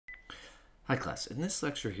Hi class, in this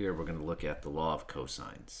lecture here we're going to look at the law of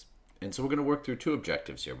cosines. And so we're going to work through two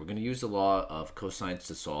objectives here. We're going to use the law of cosines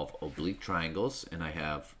to solve oblique triangles, and I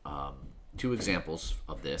have two examples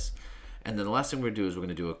of this. And then the last thing we're going to do is we're going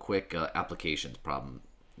to do a quick applications problem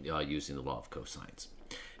using the law of cosines.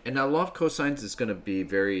 And now the law of cosines is going to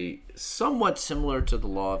be somewhat similar to the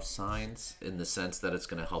law of sines in the sense that it's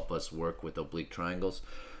going to help us work with oblique triangles.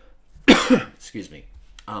 Excuse me.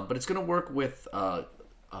 But it's going to work with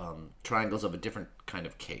triangles of a different kind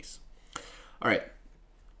of case. All right.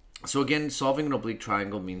 So again, solving an oblique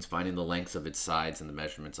triangle means finding the lengths of its sides and the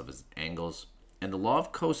measurements of its angles. And the law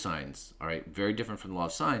of cosines, all right, very different from the law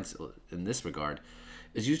of sines in this regard,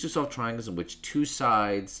 is used to solve triangles in which two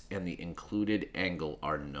sides and the included angle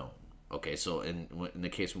are known. Okay, so in the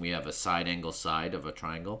case when we have a side angle side of a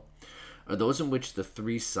triangle, are those in which the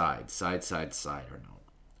three sides, side, side, are known.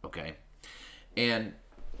 Okay, and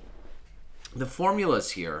the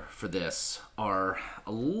formulas here for this are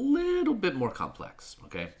a little bit more complex,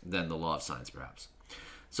 okay, than the law of sines perhaps.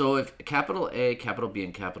 So if capital A, capital B,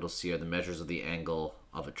 and capital C are the measures of the angle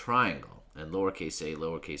of a triangle, and lowercase a,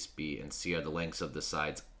 lowercase b, and c are the lengths of the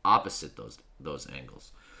sides opposite those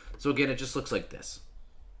angles. So again, it just looks like this.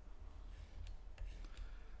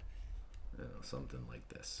 Something like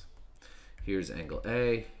this. Here's angle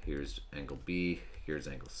A, here's angle B, here's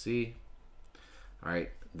angle C. All right,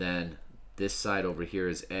 then this side over here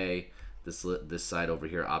is A, this side over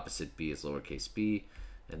here opposite B is lowercase b,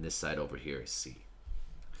 and this side over here is C.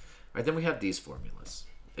 All right, then we have these formulas.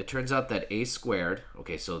 It turns out that a squared,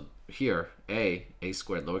 okay, so here, a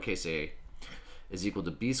squared, lowercase a, is equal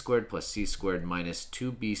to b squared plus c squared minus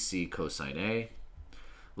 2bc cosine A.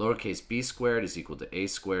 Lowercase b squared is equal to a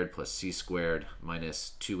squared plus c squared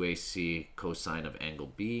minus 2ac cosine of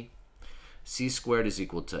angle B. C squared is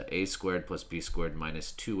equal to a squared plus b squared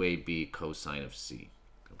minus 2ab cosine of C.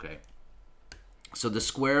 Okay. So the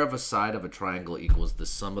square of a side of a triangle equals the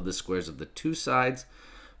sum of the squares of the two sides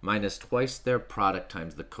minus twice their product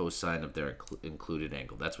times the cosine of their included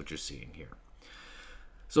angle. That's what you're seeing here.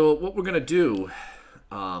 So what we're going to do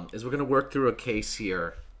is we're going to work through a case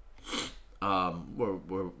here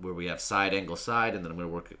where we have side, angle, side, and then I'm going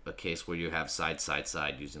to work a case where you have side, side,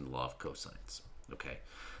 side using the law of cosines. Okay.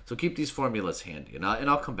 So keep these formulas handy, and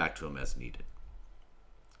I'll come back to them as needed.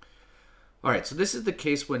 All right, so this is the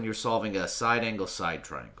case when you're solving a side angle side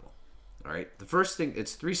triangle. All right, the first thing,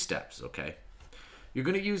 it's 3 steps, okay? You're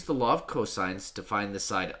going to use the law of cosines to find the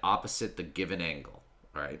side opposite the given angle,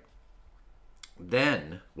 all right?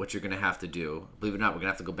 Then what you're going to have to do, believe it or not, we're going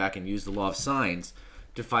to have to go back and use the law of sines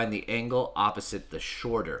to find the angle opposite the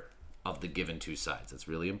shorter of the given two sides. That's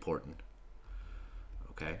really important,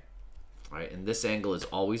 okay? All right, and this angle is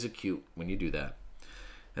always acute when you do that.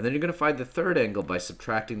 And then you're going to find the third angle by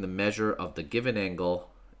subtracting the measure of the given angle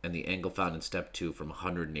and the angle found in step 2 from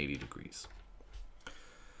 180 degrees.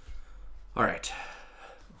 All right,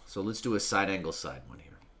 so let's do a side angle side one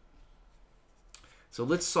here. So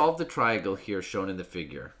let's solve the triangle here shown in the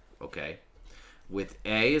figure, okay? With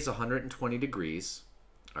A is 120 degrees,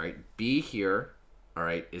 all right, B here, all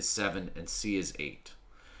right, is 7, and C is 8.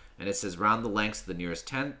 And it says round the lengths to the nearest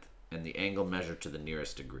tenth and the angle measured to the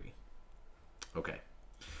nearest degree. Okay,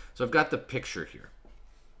 so I've got the picture here.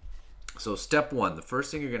 So step 1, the first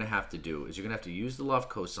thing you're going to have to do is you're going to have to use the law of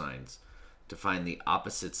cosines to find the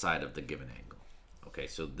opposite side of the given angle. Okay,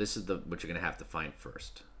 so this is what you're going to have to find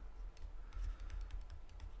first.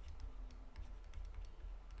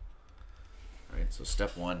 All right, so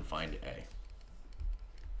step 1, find A.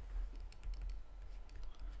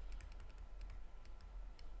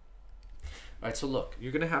 All right, so look,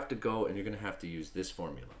 you're going to have to go and you're going to have to use this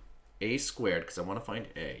formula. A squared, because I want to find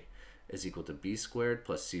A, is equal to b squared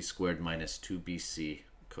plus c squared minus 2bc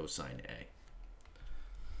cosine A.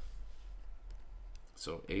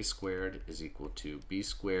 So A squared is equal to b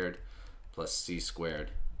squared plus c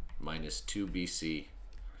squared minus 2bc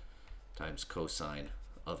times cosine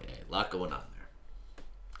of A. A lot going on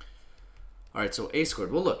there. All right, so A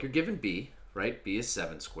squared. Well, look, you're given B, right? B is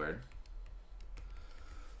 7 squared.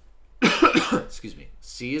 Excuse me.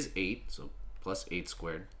 C is 8, so plus 8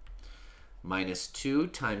 squared, minus 2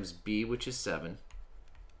 times B, which is 7,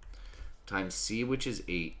 times C, which is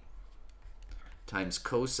 8, times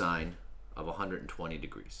cosine of 120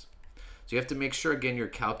 degrees. So you have to make sure, again, your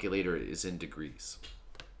calculator is in degrees.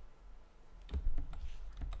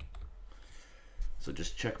 So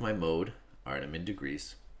just check my mode. All right, I'm in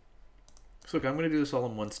degrees. So look, I'm going to do this all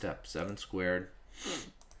in one step. 7 squared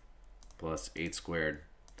plus 8 squared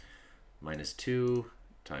minus 2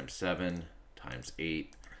 times 7 times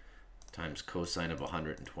 8 times cosine of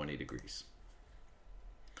 120 degrees.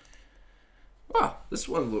 Well, this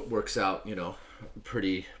one works out,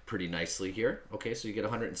 pretty nicely here. Okay, so you get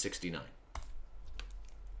 169.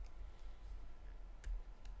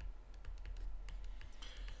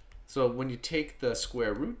 So when you take the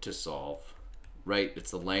square root to solve, right,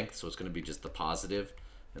 it's the length, so it's going to be just the positive,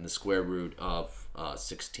 and the square root of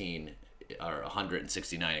 16, or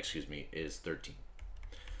 169, excuse me, is 13.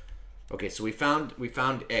 Okay, so we found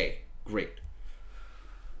A. Great.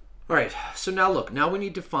 All right, so now look, now we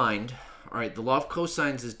need to find, all right, the law of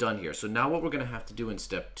cosines is done here. So now what we're going to have to do in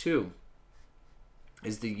step 2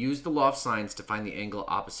 is to use the law of sines to find the angle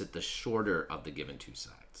opposite the shorter of the given two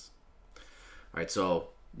sides. All right,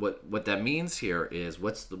 so what that means here is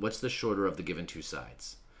what's the shorter of the given two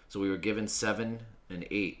sides? So we were given 7 and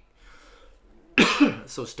 8.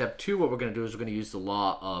 So step 2, what we're going to do is we're going to use the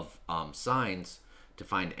law of sines to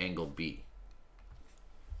find angle B.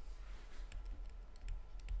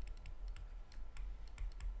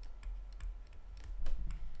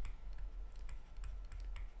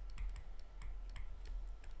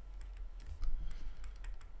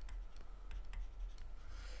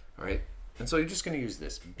 All right, and so you're just going to use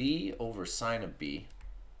this. B over sine of B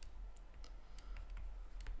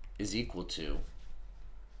is equal to,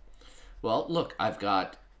 well, look, I've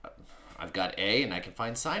got A, and I can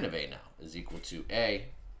find sine of A now, is equal to A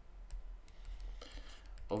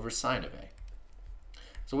over sine of A.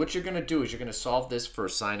 So what you're going to do is you're going to solve this for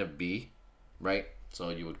sine of B, right? So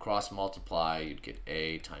you would cross multiply, you'd get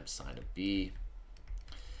A times sine of B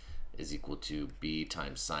is equal to B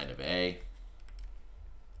times sine of A.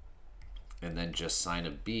 And then just sine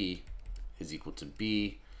of B is equal to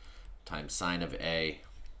B times sine of A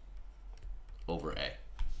over A.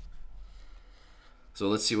 So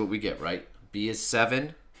let's see what we get, right? B is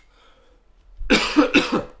 7,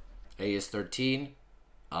 A is 13,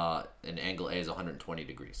 and angle A is 120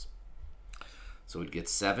 degrees. So we'd get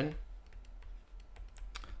 7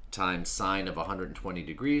 times sine of 120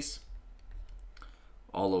 degrees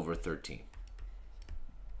all over 13.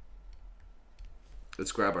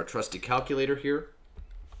 Let's grab our trusty calculator here.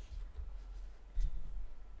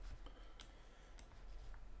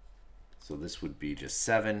 So this would be just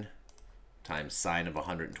 7 times sine of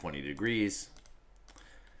 120 degrees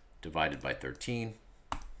divided by 13.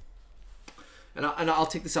 And I'll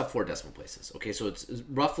take this out 4 decimal places. Okay, so it's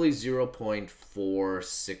roughly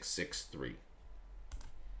 0.4663.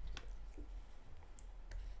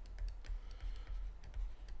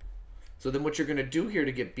 So then what you're going to do here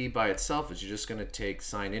to get B by itself is you're just going to take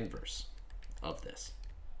sine inverse of this.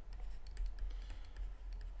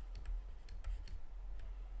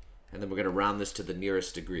 And then we're going to round this to the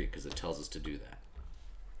nearest degree because it tells us to do that.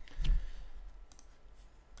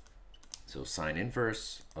 So sine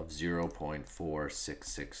inverse of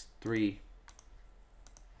 0.4663,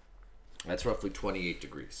 that's roughly 28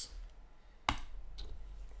 degrees.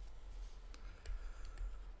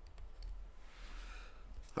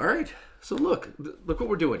 All right, so look what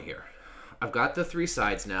we're doing here. I've got the 3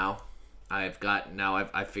 sides now. I've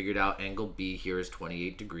figured out angle B here is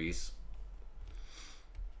 28 degrees.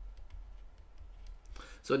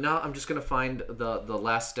 So now I'm just going to find the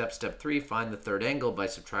last step, step 3, find the third angle by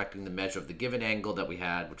subtracting the measure of the given angle that we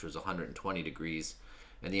had, which was 120 degrees,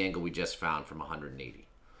 and the angle we just found from 180.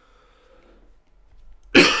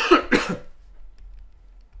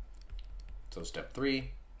 So step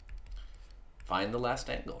 3, find the last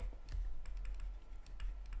angle.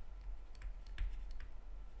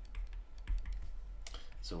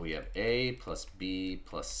 So we have A plus B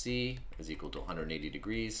plus C is equal to 180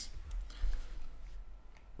 degrees.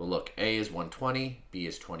 Well, look, A is 120, B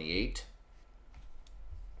is 28.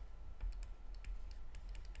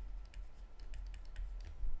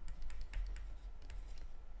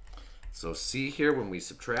 So C here, when we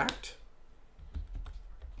subtract,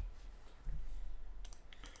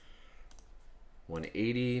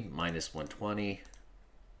 180 minus 120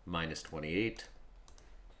 minus 28.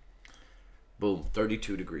 Boom,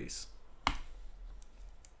 32 degrees.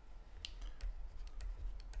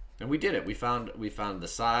 And we did it. We found the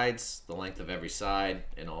sides, the length of every side,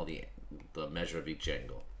 and all the measure of each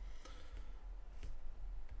angle.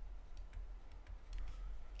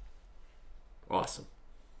 Awesome.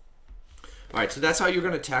 All right, so that's how you're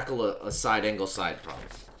going to tackle a side angle side problem.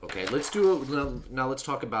 Okay, let's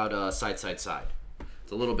talk about side side side.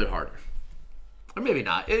 It's a little bit harder, or maybe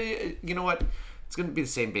not. You know what? It's going to be the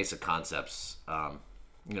same basic concepts.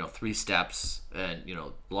 3 steps, and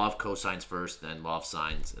law of cosines first, then law of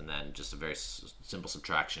sines, and then just a very simple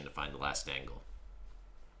subtraction to find the last angle.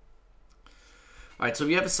 All right, so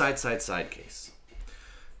if you have a side side side case,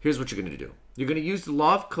 here's what you're going to do. You're going to use the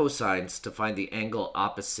law of cosines to find the angle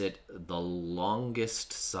opposite the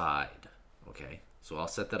longest side. Okay, so I'll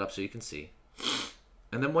set that up so you can see.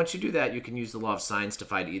 And then once you do that, you can use the law of sines to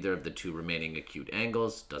find either of the two remaining acute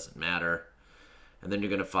angles. Doesn't matter. And then you're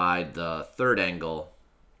going to find the third angle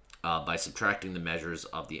by subtracting the measures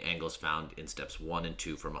of the angles found in steps 1 and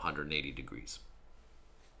 2 from 180 degrees.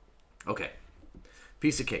 Okay,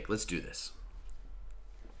 piece of cake. Let's do this.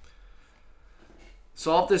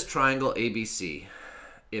 Solve this triangle ABC.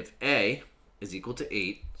 If A is equal to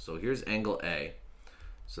 8, so here's angle A,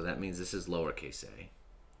 so that means this is lowercase a.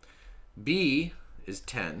 B is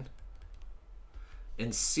 10,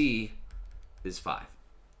 and C is 5.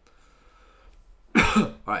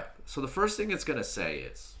 All right, so the first thing it's going to say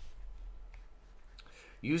is,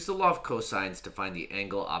 use the law of cosines to find the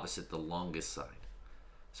angle opposite the longest side.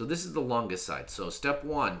 So this is the longest side. So step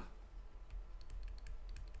 1,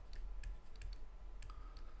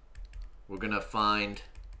 we're going to find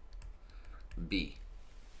B.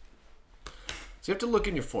 So you have to look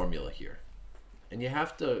in your formula here. And you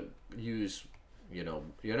have to use, you're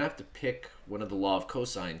going to have to pick one of the law of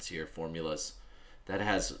cosines here formulas that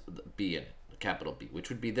has B in it, capital B, which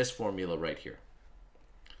would be this formula right here.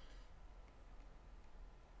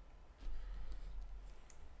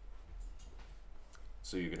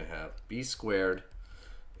 So you're going to have B squared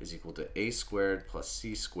is equal to A squared plus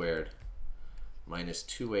C squared minus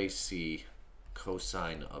 2AC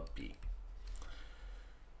cosine of B.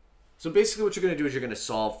 So basically what you're going to do is you're going to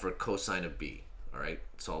solve for cosine of B. All right,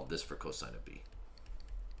 solve this for cosine of B.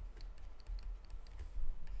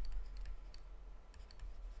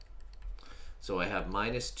 So I have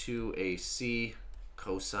minus 2AC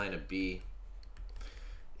cosine of B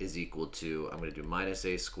is equal to, I'm going to do minus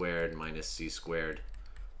A squared minus C squared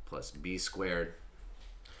plus B squared.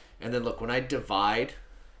 And then look, when I divide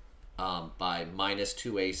by minus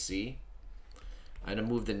 2AC, I'm going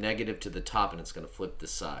to move the negative to the top, and it's going to flip the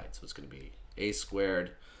side. So it's going to be A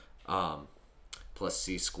squared plus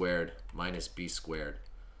C squared minus B squared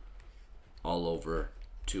all over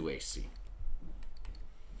 2AC.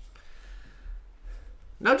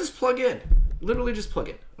 Now just plug in. Literally just plug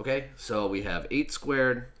in, okay? So we have 8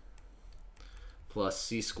 squared plus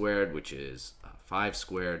C squared, which is 5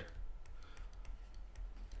 squared,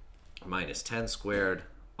 minus 10 squared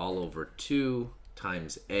all over 2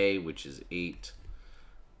 times A, which is 8,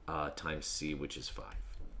 times C, which is 5.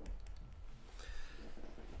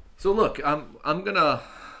 So look, I'm gonna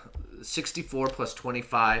 64 plus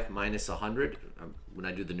 25 minus 100 when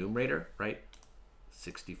I do the numerator, right?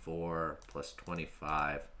 64 plus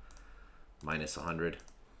 25 minus 100.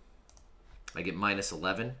 I get minus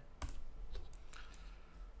 11.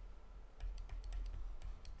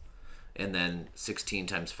 And then 16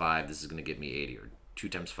 times 5, this is going to give me 80. Or 2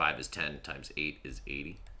 times 5 is 10, times 8 is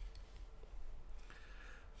 80.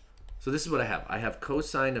 So this is what I have. I have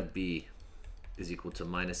cosine of B is equal to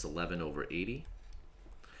minus 11 over 80.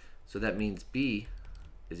 So that means B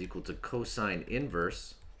is equal to cosine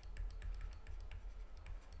inverse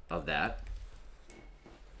of that.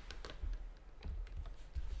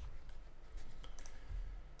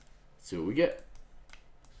 See what we get.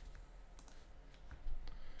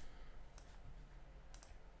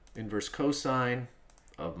 Inverse cosine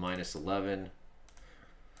of minus 11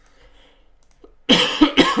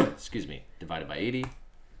 excuse me, divided by 80.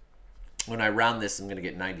 When I round this, I'm going to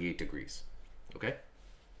get 98 degrees. Okay?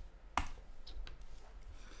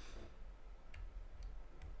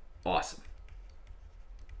 Awesome.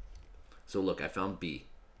 So look, I found B.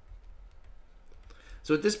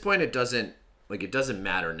 So at this point, it doesn't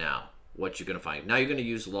matter now what you're going to find. Now you're going to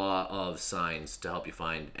use law of sines to help you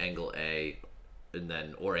find angle A and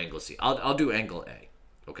then or angle C. I'll do angle A.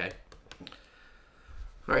 Okay?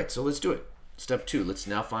 All right, so let's do it. Step 2, let's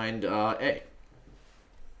now find A.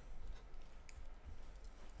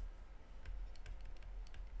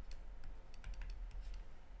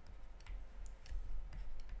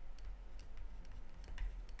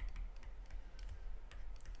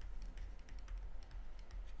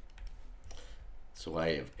 So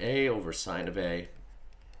I have A over sine of A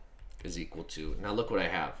is equal to, now look what I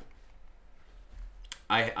have.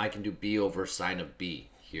 I can do B over sine of B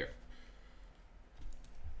here.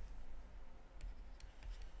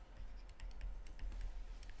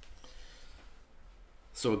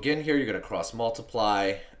 So again here you're going to cross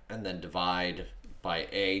multiply and then divide by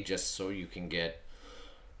A just so you can get,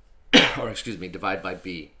 or excuse me, divide by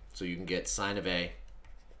B. So you can get sine of A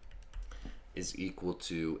is equal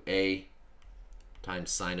to A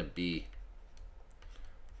times sine of B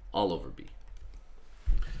all over B.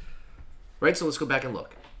 Right, so let's go back and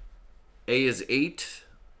look. A is 8,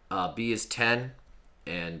 B is 10,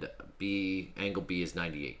 and angle B is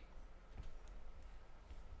 98.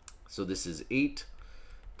 So this is 8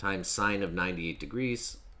 times sine of 98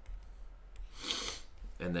 degrees,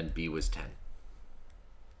 and then b was 10.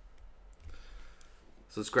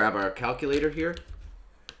 So let's grab our calculator here.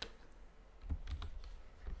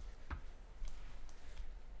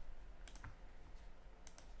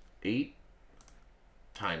 Eight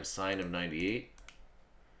times sine of 98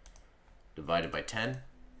 divided by 10.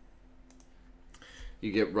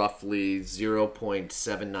 You get roughly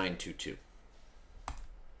 0.7922.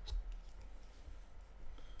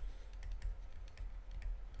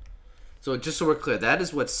 So just so we're clear, that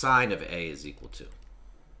is what sine of A is equal to.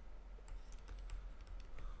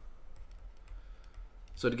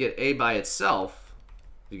 So to get A by itself,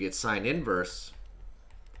 you get sine inverse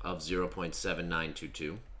of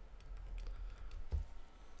 0.7922.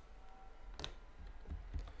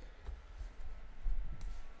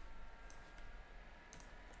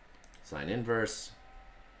 Sine inverse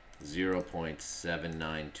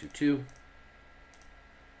 0.7922.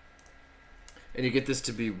 And you get this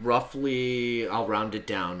to be roughly, I'll round it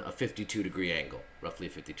down, a 52-degree angle. Roughly a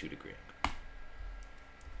 52-degree angle.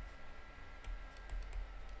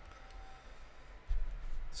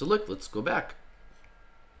 So look, let's go back.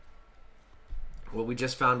 What we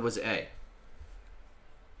just found was A.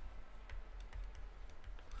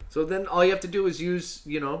 So then all you have to do is use,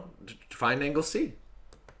 to find angle C.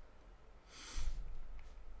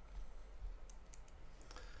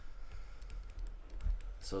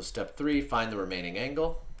 So step 3, find the remaining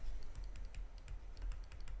angle.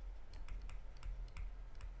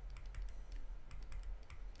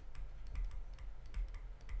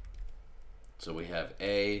 So we have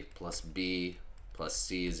A plus B plus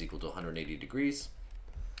C is equal to 180 degrees.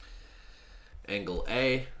 Angle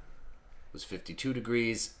A was 52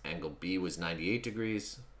 degrees. Angle B was 98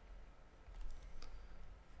 degrees.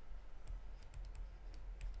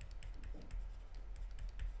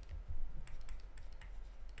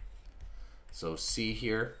 So C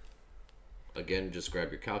here, again, just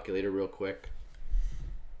grab your calculator real quick.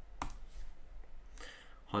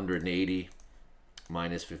 180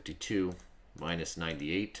 minus 52 minus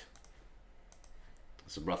 98.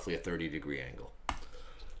 So roughly a 30-degree angle.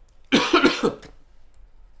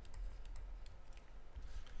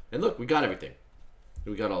 And look, we got everything.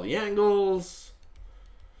 We got all the angles.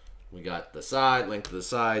 We got the side, length of the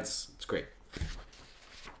sides. It's great.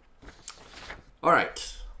 All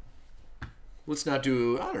right. Let's now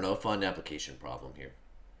do, I don't know, a fun application problem here.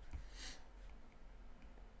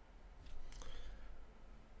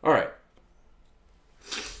 All right.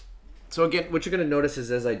 So again, what you're going to notice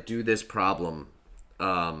is as I do this problem,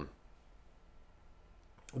 the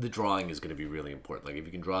drawing is going to be really important. Like if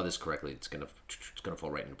you can draw this correctly, it's going to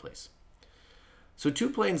fall right into place. So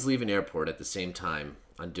two planes leave an airport at the same time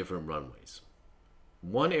on different runways.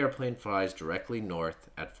 One airplane flies directly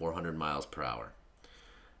north at 400 miles per hour.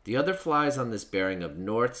 The other flies on this bearing of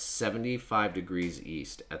north 75 degrees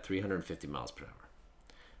east at 350 miles per hour.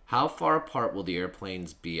 How far apart will the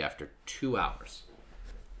airplanes be after 2 hours?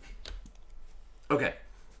 Okay,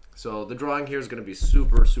 so the drawing here is going to be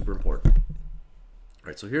super, super important. All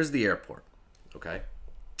right, so here's the airport, okay?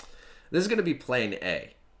 This is going to be plane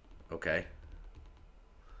A, okay?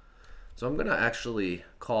 So I'm going to actually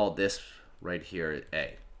call this right here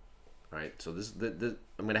A, all right? So this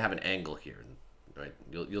I'm going to have an angle here. Right,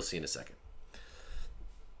 you'll see in a second.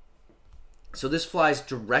 So this flies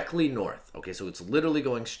directly north. Okay, so it's literally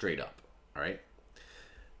going straight up. All right,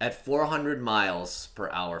 at 400 miles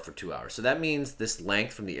per hour for 2 hours. So that means this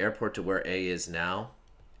length from the airport to where A is now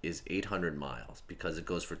is 800 miles because it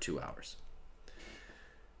goes for 2 hours.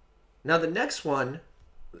 Now the next one,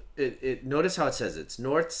 notice how it says it's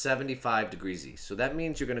north 75 degrees east. So that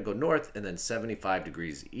means you're going to go north and then 75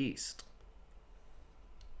 degrees east.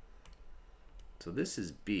 So this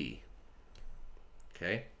is B,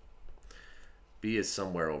 okay? B is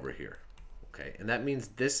somewhere over here, okay? And that means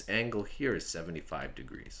this angle here is 75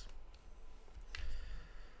 degrees.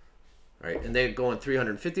 All right, and they're going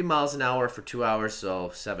 350 miles an hour for 2 hours, so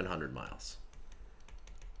 700 miles.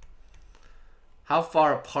 How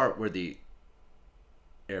far apart were the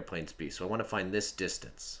airplanes be? So I want to find this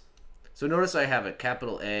distance. So notice I have a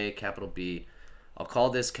capital A, capital B. I'll call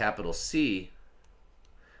this capital C.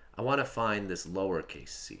 I want to find this lowercase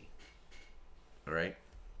c. All right.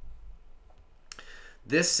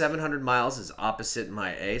 This 700 miles is opposite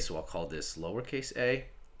my A, so I'll call this lowercase a.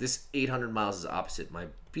 This 800 miles is opposite my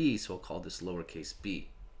B, so I'll call this lowercase b.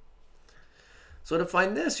 So to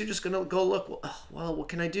find this, you're just going to go look, well, what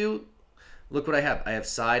can I do? Look what I have. I have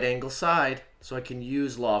side angle side, so I can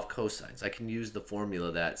use law of cosines. I can use the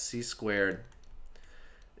formula that c squared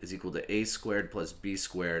is equal to a squared plus b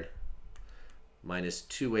squared minus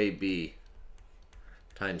 2ab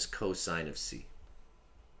times cosine of C.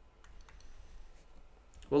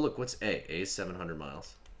 Well, look, what's A? A is 700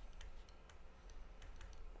 miles.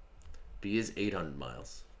 B is 800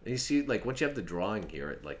 miles. And you see, like, once you have the drawing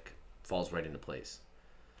here, it, like, falls right into place.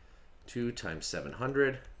 2 times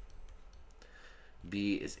 700.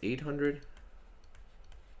 B is 800.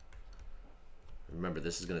 Remember,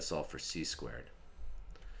 this is going to solve for C squared.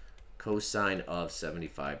 Cosine of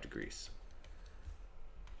 75 degrees.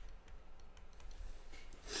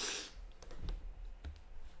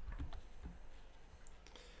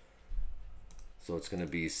 So it's going to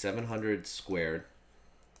be 700 squared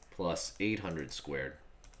plus 800 squared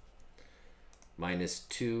minus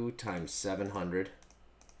 2 times 700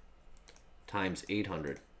 times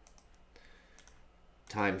 800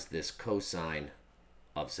 times this cosine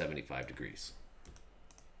of 75 degrees.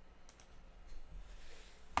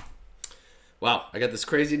 Wow, I got this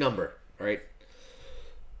crazy number, all right?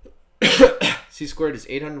 C squared is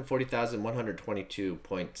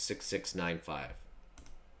 840,122.6695.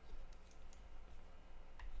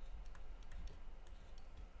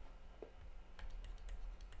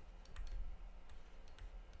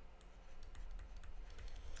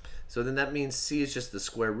 So then that means C is just the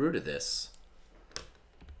square root of this.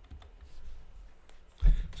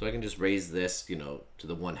 So I can just raise this, you know, to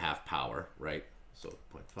the 1/2 power, right? So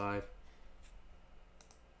 0.5.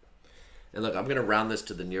 And look, I'm going to round this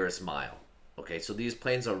to the nearest mile. Okay, so these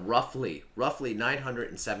planes are roughly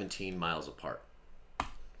 917 miles apart.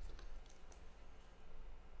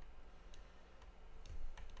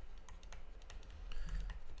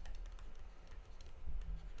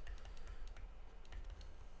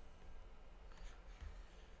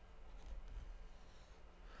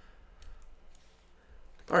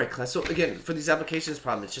 All right, class. So again, for these applications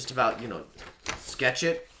problem, it's just about, you know, sketch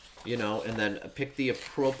it, you know, and then pick the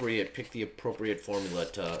appropriate formula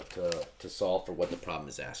to solve for what the problem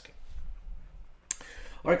is asking.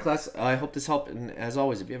 All right, class. I hope this helped. And as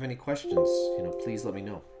always, if you have any questions, you know, please let me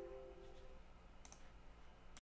know.